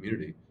in our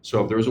community.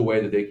 So if there's a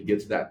way that they could get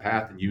to that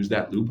path and use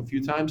that loop a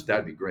few times,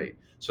 that'd be great.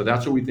 So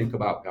that's what we think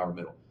about Gower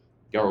Middle.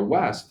 Gower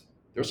West,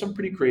 there's some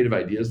pretty creative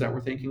ideas that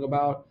we're thinking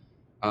about.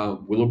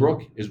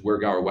 Willowbrook is where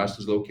Gower West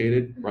is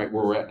located. Right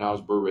where we're at now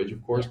is Burr Ridge,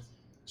 of course.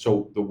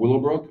 So the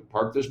Willowbrook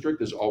Park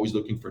District is always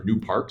looking for new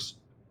parks.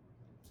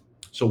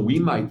 So we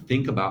might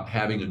think about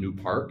having a new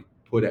park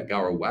put at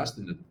Gower West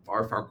in the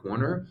far, far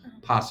corner,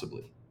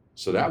 possibly.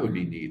 So that would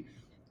be neat.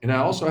 And I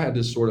also had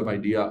this sort of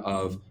idea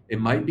of it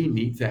might be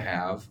neat to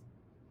have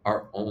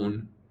our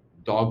own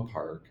dog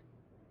park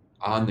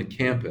on the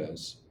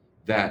campus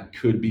that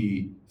could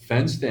be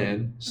fenced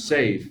in,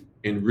 safe,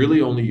 and really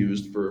only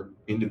used for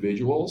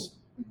individuals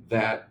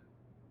that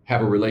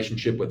have a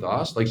relationship with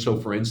us. So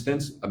for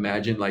instance,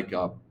 imagine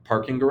a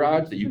parking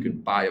garage that you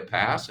could buy a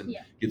pass and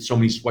get so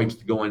many swipes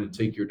to go in and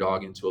take your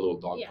dog into a little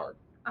dog park.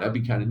 That'd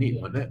be kind of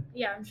neat, wouldn't it?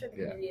 Yeah, I'm sure the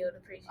community would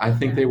appreciate I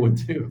think that. they would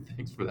too.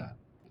 Thanks for that.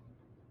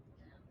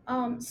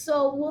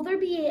 So will there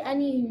be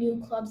any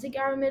new clubs at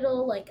Gower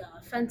Middle, like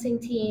a fencing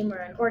team or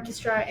an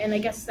orchestra? And I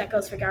guess that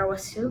goes for Gower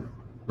West too.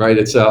 Right.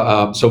 It's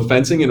so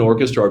fencing and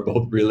orchestra are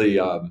both really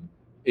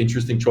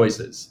interesting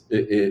choices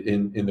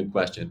in the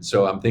question.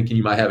 So I'm thinking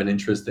you might have an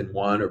interest in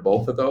one or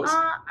both of those.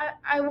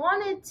 I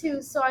wanted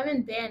to. So I'm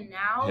in band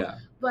now,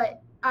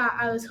 but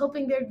I was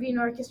hoping there'd be an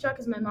orchestra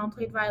because my mom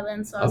played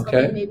violin. So I was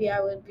hoping maybe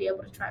I would be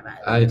able to try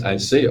violin. I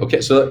see.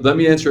 Okay, so let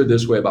me answer it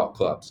this way about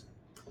clubs.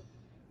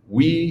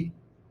 We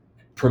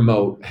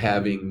promote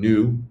having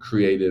new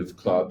creative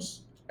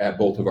clubs at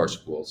both of our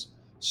schools.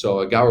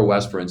 So at Gower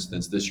West, for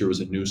instance, this year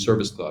was a new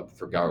service club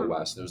for Gower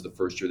West. It was the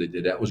first year they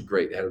did that. It was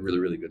great. They had a really,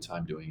 really good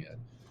time doing it.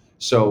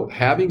 So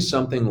having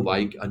something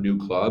like a new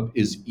club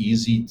is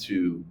easy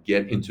to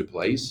get into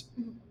place.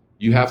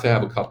 You have to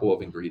have a couple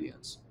of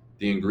ingredients.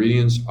 The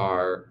ingredients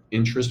are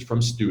interest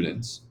from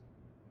students.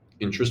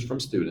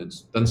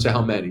 Doesn't say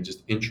how many,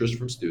 just interest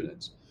from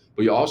students.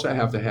 But you also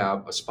have to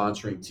have a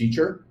sponsoring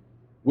teacher,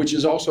 which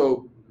is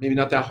also maybe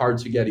not that hard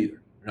to get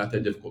either, not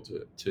that difficult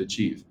to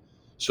achieve.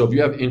 So if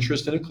you have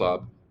interest in a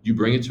club, you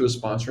bring it to a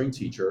sponsoring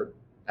teacher,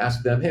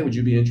 ask them, hey, would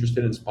you be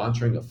interested in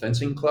sponsoring a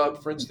fencing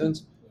club, for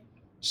instance?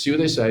 See what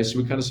they say, see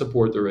what kind of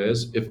support there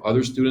is. If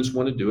other students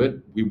want to do it,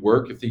 we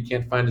work. If they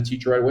can't find a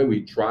teacher right away,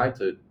 we try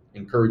to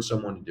encourage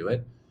someone to do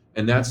it.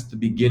 And that's the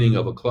beginning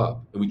of a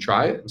club. And we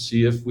try it and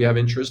see if we have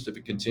interest. If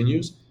it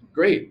continues,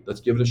 great, let's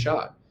give it a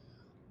shot.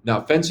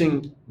 Now,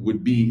 fencing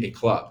would be a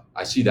club.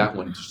 I see that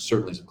one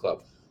certainly as a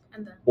club.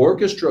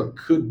 Orchestra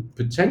could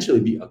potentially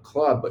be a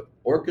club, but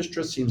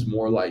orchestra seems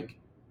more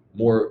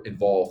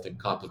involved and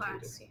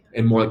complicated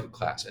and more like a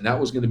class. And that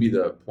was going to be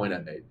the point I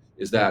made,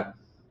 is that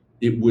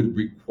it would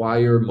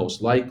require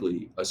most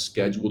likely a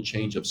schedule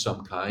change of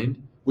some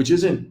kind, which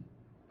isn't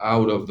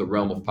out of the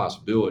realm of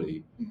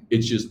possibility.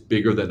 It's just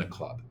bigger than a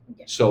club.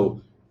 Yeah.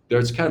 So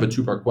there's kind of a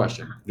two-part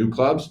question. New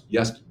clubs,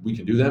 yes, we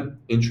can do them.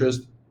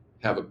 Interest,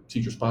 have a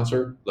teacher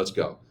sponsor, let's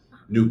go.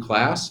 New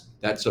class,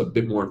 that's a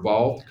bit more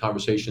involved.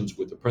 Conversations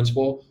with the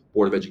principal,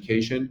 Board of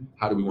Education,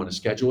 how do we want to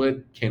schedule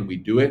it? Can we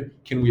do it?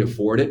 Can we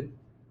afford it?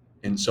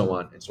 And so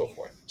on and so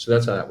forth. So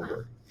that's how that would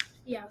work.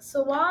 Yeah,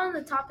 so while on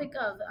the topic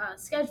of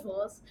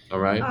schedules, All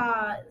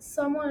right.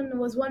 Someone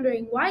was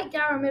wondering, why at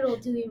Gower Middle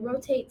do we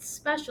rotate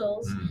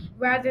specials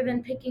rather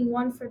than picking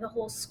one for the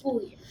whole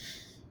school year?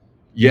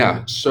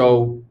 Yeah,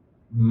 so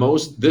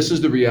this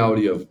is the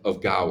reality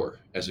of Gower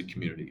as a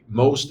community.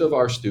 Most of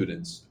our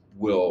students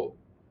will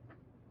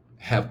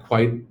have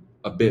quite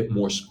a bit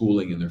more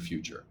schooling in their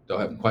future. They'll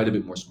have quite a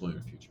bit more schooling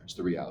in their future. It's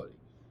the reality.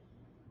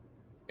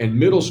 And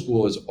middle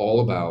school is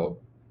all about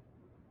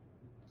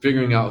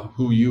figuring out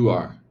who you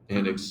are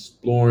and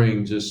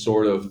exploring just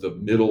sort of the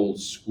middle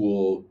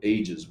school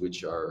ages,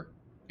 which are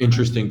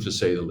interesting to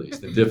say the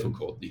least and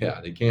difficult.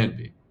 Yeah, they can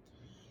be.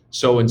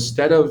 So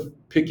instead of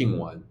picking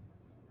one,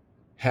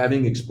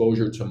 having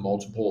exposure to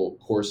multiple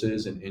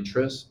courses and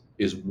interests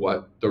is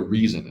what the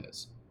reason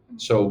is.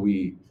 So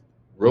we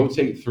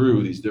rotate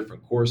through these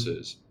different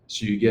courses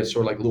so you get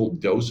sort of like a little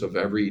dose of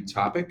every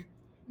topic,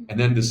 and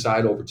then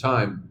decide over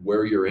time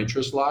where your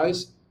interest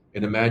lies,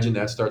 and imagine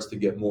that starts to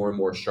get more and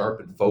more sharp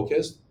and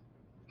focused.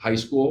 High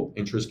school,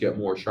 interests get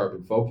more sharp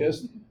and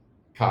focused.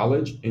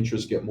 College,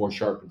 interests get more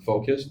sharp and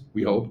focused,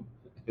 we hope.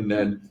 And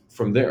then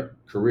from there,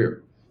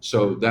 career.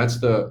 So that's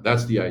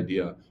the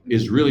idea,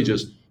 is really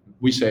just,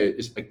 we say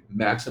it's like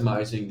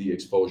maximizing the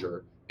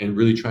exposure and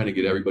really trying to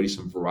get everybody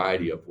some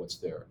variety of what's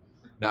there.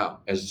 Now,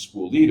 as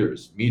school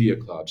leaders, media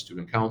clubs,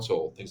 student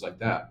council, things like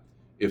that,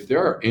 if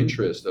there are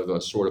interests of a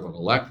sort of an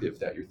elective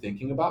that you're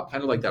thinking about,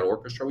 kind of like that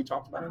orchestra we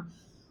talked about,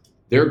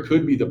 there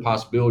could be the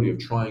possibility of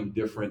trying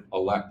different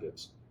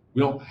electives.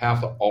 We don't have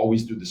to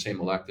always do the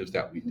same electives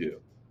that we do.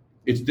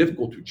 It's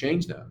difficult to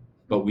change them,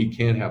 but we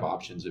can have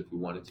options if we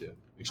wanted to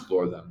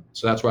explore them.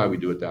 So that's why we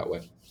do it that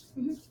way.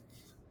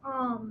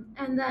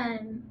 And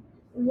then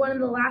one of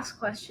the last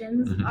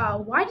questions,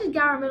 why did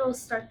Gower Middle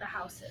start the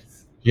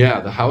houses?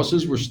 Yeah, the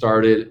houses were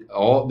started,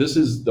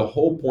 the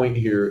whole point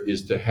here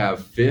is to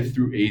have 5th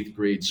through 8th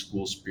grade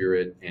school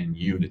spirit and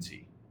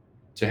unity,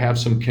 to have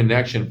some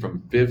connection from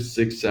 5th,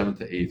 6th, 7th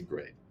to 8th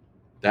grade.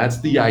 That's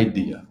the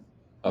idea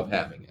of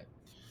having it.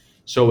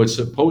 So it's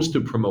supposed to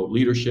promote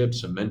leadership,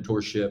 some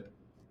mentorship,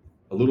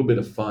 a little bit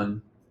of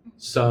fun,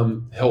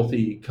 some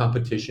healthy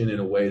competition in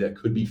a way that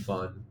could be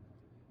fun,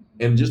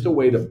 and just a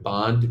way to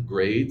bond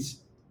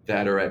grades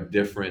that are at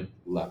different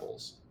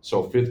levels.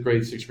 So 5th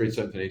grade, 6th grade,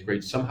 7th, and 8th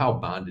grade somehow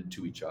bonded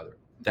to each other.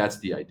 That's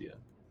the idea.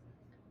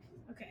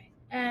 Okay.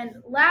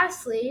 And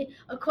lastly,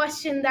 a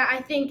question that I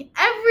think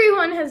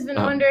everyone has been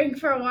wondering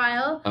for a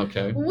while.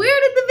 Okay.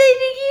 Where did the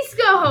baby geese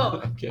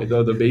go? Okay,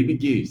 the baby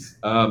geese.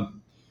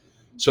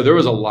 So there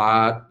was a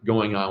lot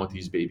going on with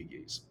these baby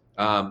geese.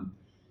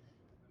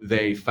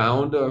 They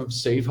found a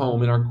safe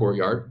home in our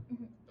courtyard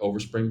over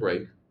spring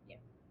break. Yeah.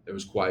 It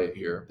was quiet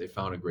here. They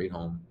found a great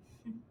home.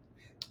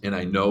 And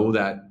I know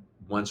that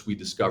once we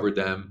discovered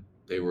them,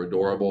 they were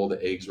adorable.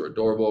 The eggs were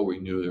adorable. We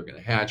knew they were going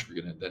to hatch.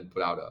 We're going to then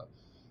put out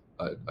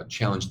a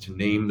challenge to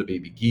name the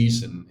baby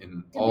geese,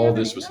 and all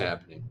this was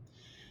happening.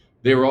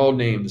 They were all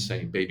named the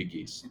same, baby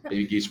geese.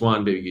 Baby geese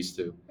 1, baby geese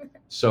 2.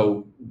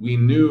 So we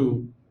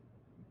knew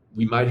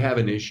we might have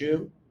an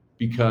issue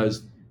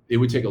because it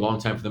would take a long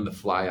time for them to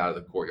fly out of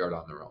the courtyard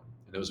on their own.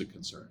 And it was a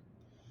concern.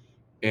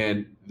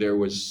 And there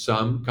was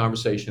some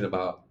conversation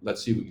about,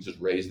 let's see if we can just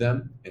raise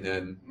them and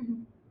then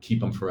keep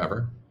them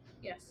forever.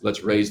 Yes.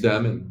 Let's raise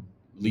them and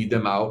lead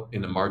them out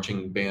in a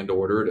marching band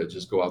order to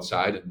just go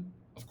outside. And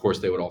of course,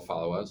 they would all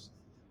follow us.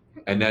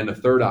 And then the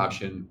third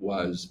option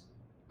was,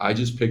 I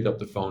just picked up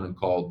the phone and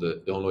called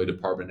the Illinois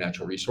Department of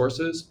Natural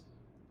Resources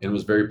and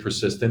was very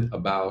persistent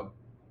about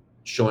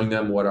showing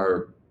them what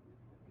our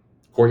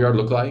courtyard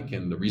looked like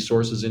and the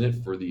resources in it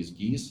for these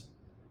geese.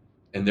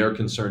 And their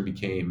concern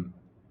became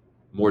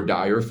more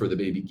dire for the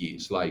baby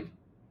geese. Like,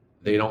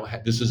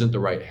 this isn't the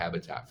right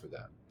habitat for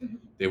them.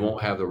 They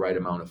won't have the right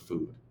amount of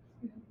food.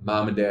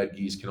 Mom and dad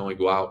geese can only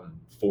go out and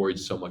forage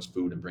so much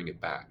food and bring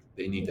it back.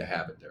 They need to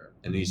have it there.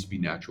 And it needs to be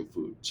natural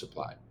food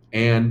supply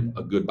and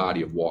a good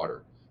body of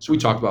water. So we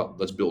talked about,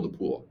 let's build a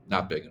pool.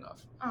 Not big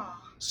enough.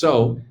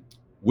 So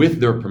with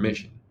their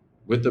permission,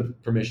 with the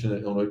permission of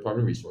the Illinois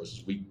Department of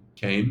Resources, we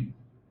came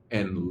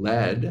and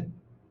led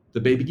the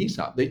baby geese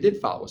out. They did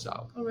follow us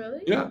out. Oh,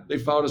 really? Yeah, they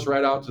followed us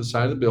right out to the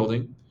side of the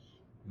building.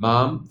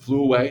 Mom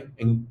flew away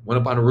and went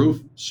up on a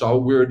roof, saw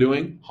what we were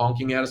doing,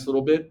 honking at us a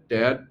little bit.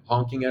 Dad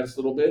honking at us a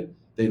little bit.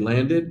 They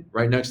landed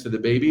right next to the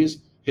babies,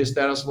 hissed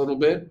at us a little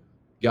bit,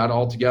 got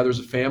all together as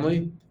a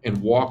family, and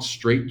walked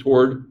straight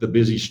toward the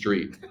busy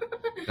street.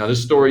 Now,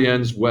 this story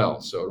ends well,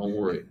 so don't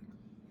worry.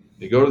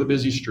 They go to the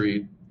busy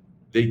street.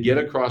 They get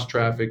across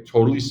traffic,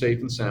 totally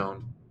safe and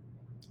sound.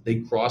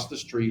 They cross the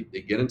street.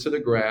 They get into the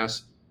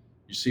grass.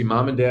 You see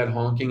mom and dad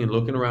honking and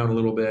looking around a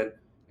little bit,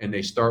 and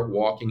they start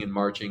walking and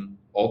marching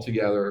all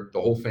together, the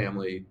whole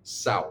family,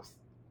 south.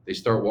 They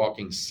start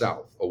walking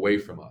south, away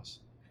from us.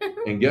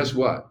 And guess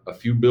what? A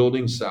few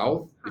buildings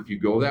south, if you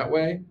go that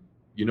way,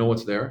 you know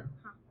what's there?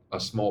 A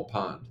small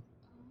pond.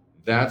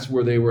 That's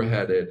where they were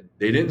headed.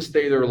 They didn't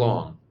stay there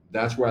long.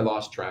 That's where I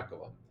lost track of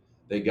them.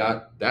 They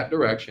got that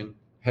direction,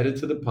 headed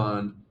to the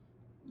pond,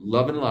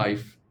 loving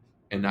life.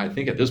 And I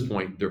think at this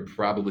point, they're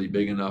probably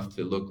big enough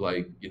to look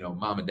like,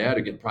 mom and dad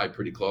are getting probably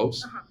pretty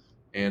close.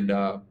 And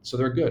so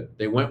they're good.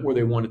 They went where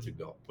they wanted to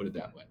go, put it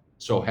that way.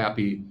 So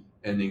happy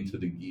ending to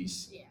the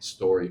geese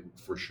story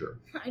for sure.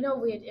 I know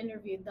we had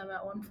interviewed them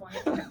at one point.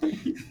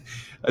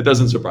 It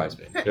doesn't surprise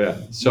me. Yeah.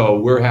 So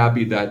we're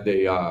happy that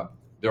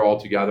they're all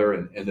together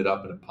and ended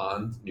up in a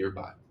pond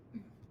nearby.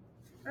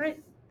 All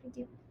right. Thank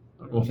you.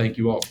 Well, thank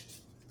you all.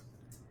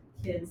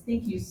 Kids,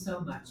 thank you so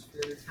much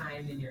for your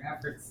time and your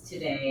efforts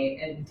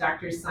today. And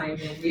Dr.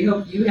 Simon, we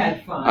hope you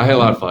had fun. I had a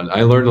lot of fun.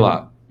 I learned a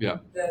lot. Yeah.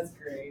 That's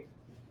great.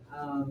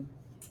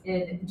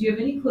 And do you have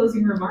any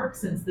closing remarks,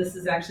 since this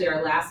is actually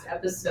our last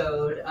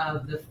episode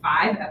of the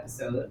 5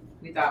 episode?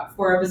 We thought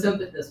 4 episode,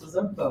 but this was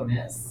a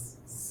bonus.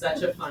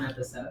 Such a fun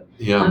episode.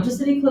 Yeah. Just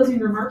any closing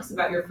remarks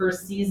about your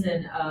first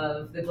season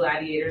of the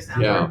Gladiator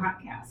Soundboard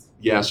podcast?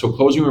 Yeah. So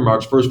closing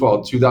remarks. First of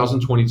all,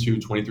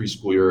 2022-23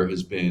 school year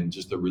has been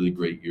just a really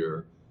great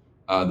year.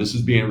 This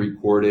is being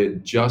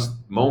recorded just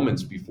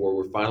moments before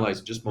we're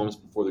finalized, just moments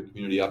before the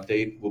community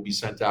update will be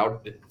sent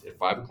out at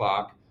 5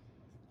 o'clock.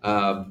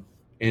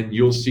 And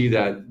you'll see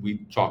that we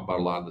talk about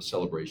a lot of the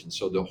celebrations.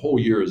 So the whole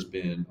year has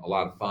been a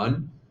lot of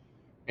fun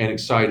and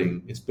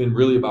exciting. It's been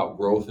really about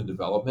growth and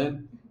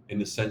development in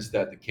the sense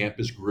that the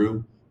campus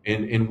grew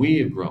and we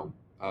have grown.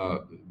 A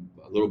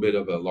little bit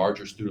of a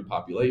larger student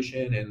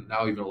population and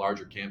now even a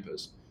larger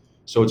campus.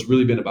 So it's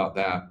really been about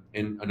that.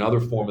 And another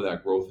form of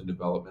that growth and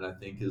development, I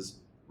think, is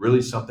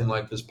really something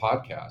like this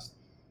podcast.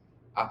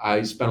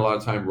 I spent a lot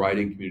of time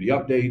writing community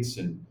updates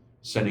and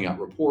sending out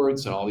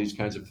reports and all these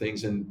kinds of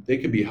things, and they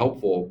can be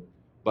helpful.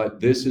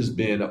 But this has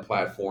been a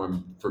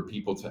platform for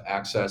people to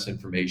access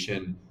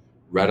information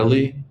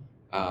readily.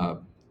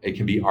 It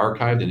can be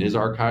archived and is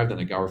archived on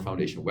the Gower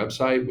Foundation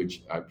website,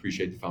 which I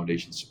appreciate the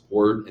foundation's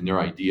support and their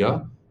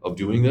idea of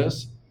doing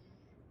this,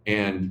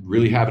 and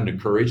really having the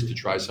courage to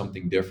try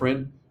something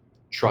different,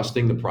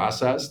 trusting the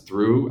process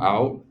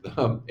throughout,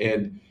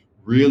 and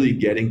really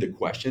getting the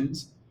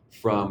questions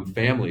from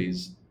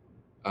families,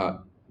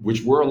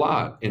 which were a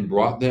lot, and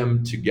brought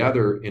them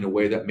together in a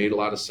way that made a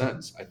lot of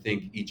sense. I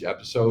think each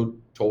episode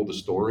told a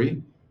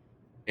story,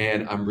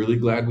 and I'm really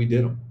glad we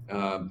did them.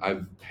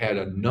 I've had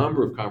a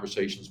number of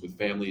conversations with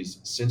families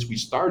since we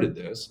started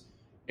this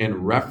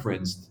and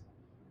referenced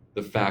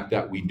the fact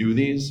that we do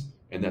these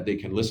and that they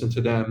can listen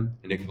to them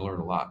and they can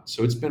learn a lot.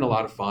 So it's been a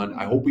lot of fun.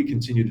 I hope we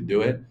continue to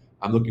do it.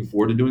 I'm looking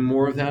forward to doing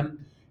more of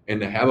them. And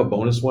to have a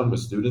bonus one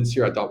with students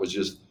here, I thought was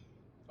just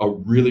a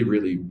really,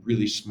 really,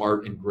 really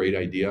smart and great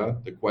idea.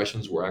 The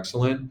questions were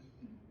excellent.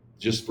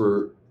 Just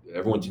for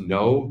everyone to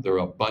know, there are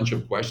a bunch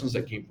of questions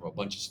that came from a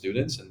bunch of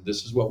students, and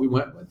this is what we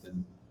went with.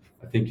 And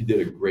I think you did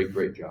a great,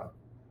 great job.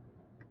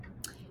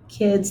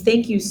 Kids,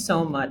 thank you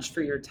so much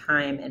for your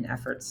time and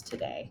efforts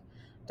today.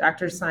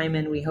 Dr.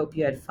 Simon, we hope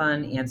you had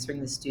fun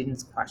answering the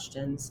students'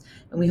 questions,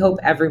 and we hope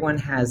everyone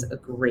has a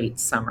great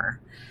summer.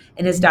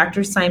 And as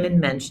Dr. Simon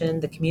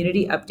mentioned, the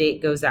community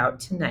update goes out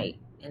tonight.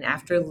 And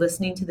after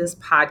listening to this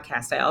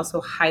podcast, I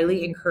also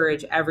highly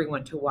encourage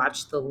everyone to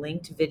watch the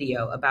linked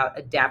video about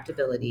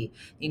adaptability,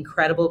 the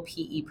incredible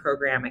PE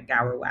program at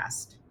Gower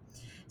West.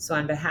 So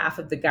on behalf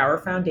of the Gower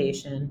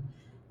Foundation,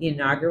 the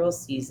inaugural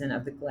season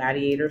of the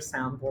Gladiator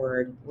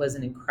Soundboard was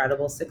an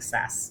incredible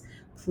success.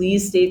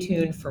 Please stay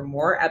tuned for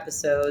more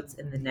episodes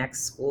in the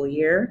next school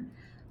year,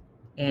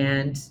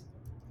 and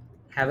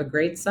have a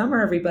great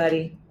summer,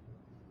 everybody.